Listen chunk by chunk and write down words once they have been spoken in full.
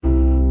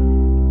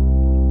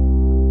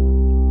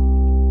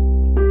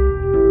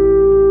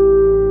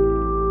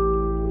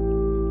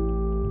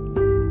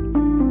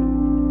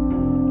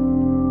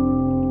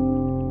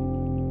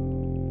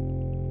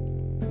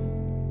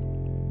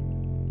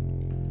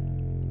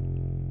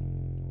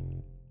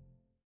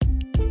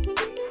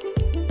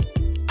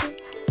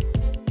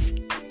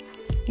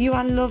You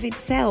are love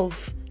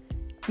itself.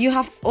 You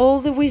have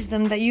all the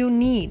wisdom that you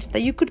need,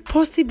 that you could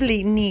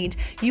possibly need.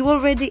 You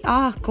already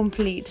are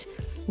complete.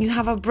 You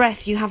have a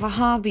breath, you have a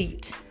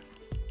heartbeat.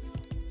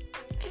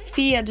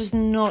 Fear does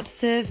not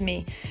serve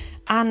me,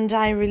 and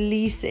I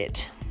release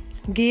it.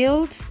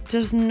 Guilt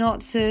does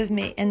not serve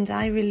me, and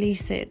I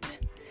release it.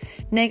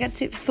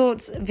 Negative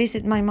thoughts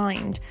visit my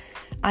mind.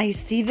 I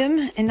see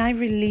them and I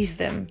release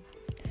them.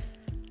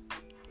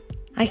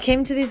 I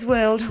came to this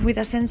world with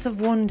a sense of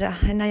wonder,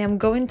 and I am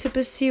going to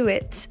pursue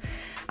it.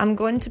 I'm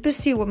going to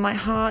pursue what my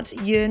heart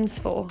yearns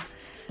for.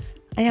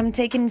 I am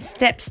taking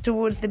steps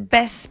towards the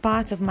best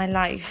part of my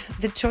life.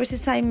 The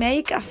choices I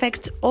make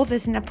affect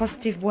others in a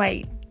positive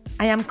way.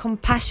 I am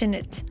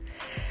compassionate.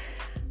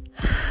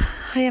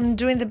 I am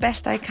doing the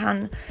best I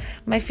can.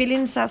 My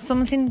feelings are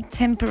something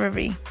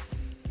temporary.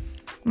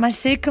 My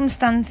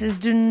circumstances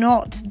do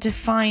not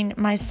define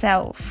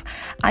myself.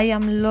 I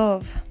am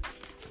love.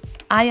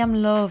 I am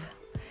love.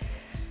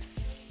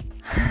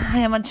 I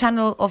am a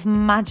channel of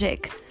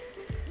magic.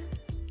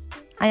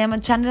 I am a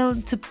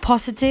channel to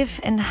positive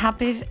and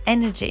happy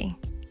energy.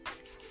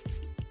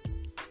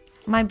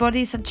 My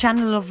body is a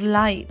channel of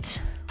light.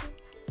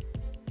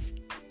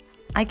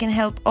 I can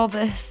help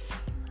others.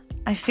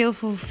 I feel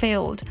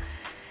fulfilled.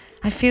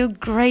 I feel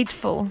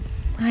grateful.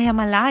 I am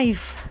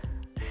alive.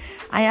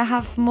 I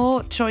have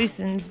more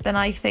choices than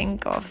I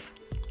think of.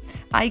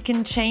 I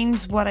can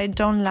change what I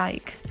don't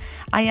like.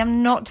 I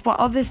am not what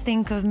others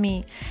think of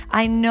me.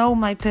 I know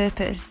my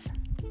purpose.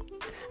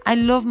 I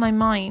love my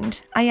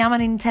mind. I am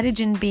an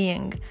intelligent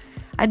being.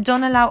 I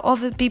don't allow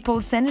other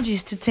people's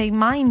energies to take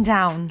mine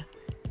down.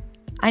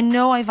 I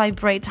know I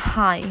vibrate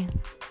high.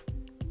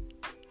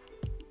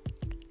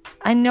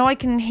 I know I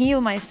can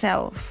heal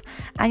myself.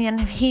 I am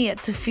here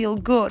to feel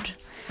good.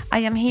 I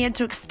am here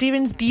to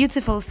experience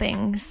beautiful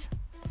things.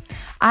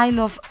 I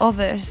love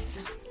others.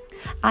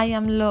 I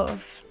am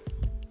love.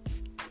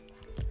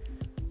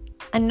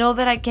 I know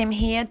that I came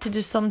here to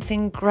do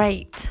something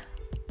great.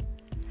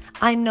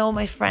 I know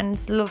my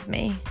friends love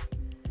me.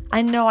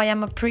 I know I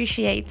am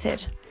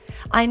appreciated.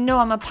 I know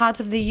I'm a part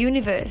of the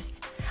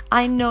universe.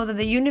 I know that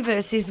the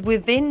universe is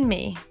within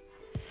me.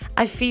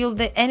 I feel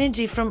the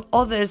energy from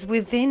others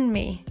within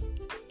me.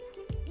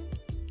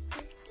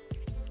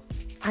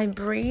 I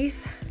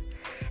breathe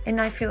and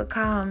I feel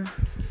calm.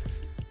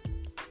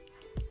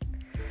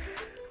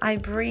 I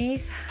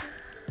breathe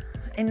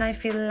and I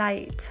feel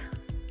light.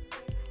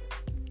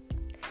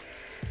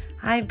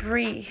 I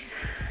breathe.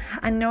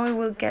 I know it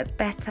will get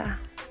better.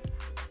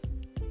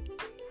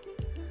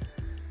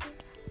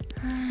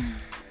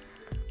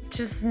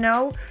 Just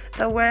know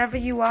that wherever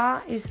you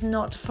are is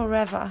not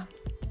forever.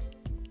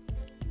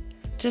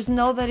 Just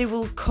know that it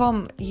will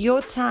come.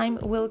 Your time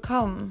will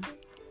come.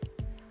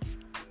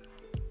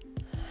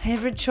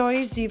 Every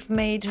choice you've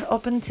made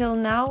up until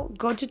now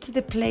got you to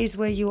the place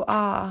where you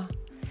are.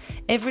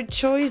 Every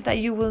choice that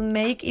you will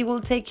make, it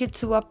will take you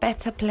to a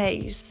better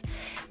place.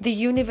 The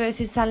universe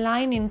is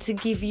aligning to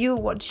give you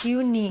what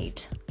you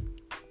need.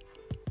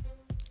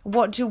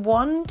 What you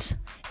want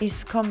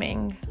is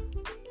coming.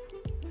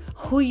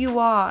 Who you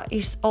are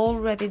is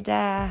already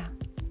there.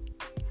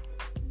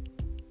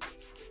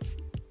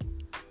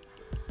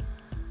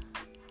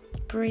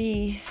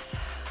 Breathe.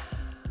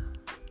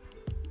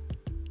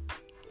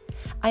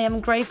 I am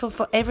grateful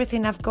for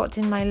everything I've got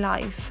in my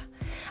life.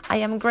 I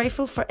am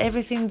grateful for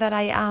everything that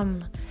I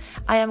am.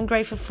 I am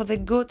grateful for the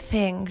good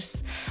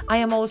things. I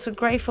am also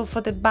grateful for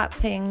the bad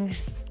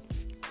things.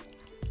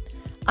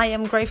 I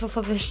am grateful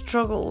for the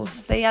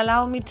struggles. They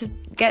allow me to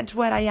get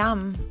where I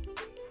am.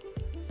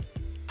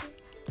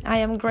 I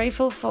am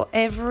grateful for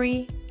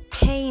every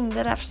pain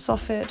that I've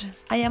suffered.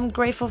 I am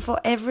grateful for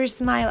every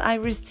smile I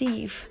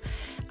receive.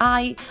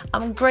 I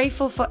am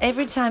grateful for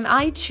every time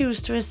I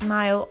choose to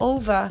smile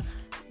over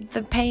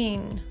the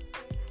pain.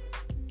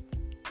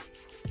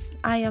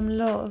 I am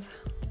love.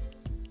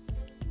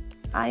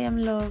 I am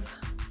love.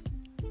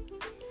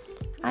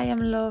 I am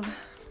love.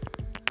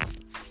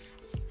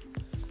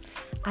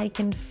 I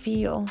can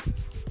feel.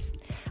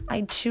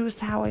 I choose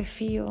how I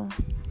feel.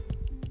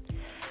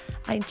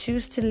 I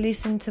choose to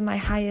listen to my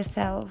higher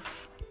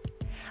self.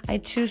 I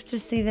choose to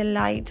see the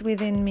light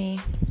within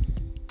me.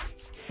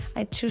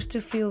 I choose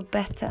to feel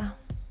better.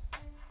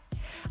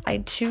 I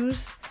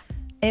choose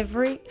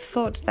every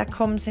thought that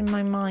comes in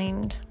my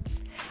mind.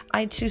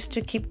 I choose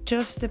to keep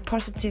just the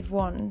positive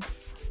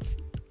ones.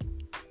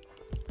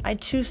 I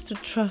choose to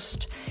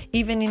trust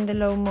even in the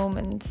low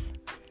moments.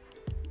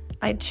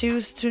 I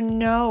choose to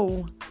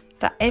know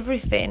that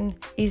everything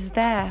is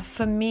there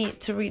for me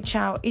to reach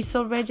out. It's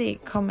already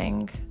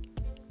coming.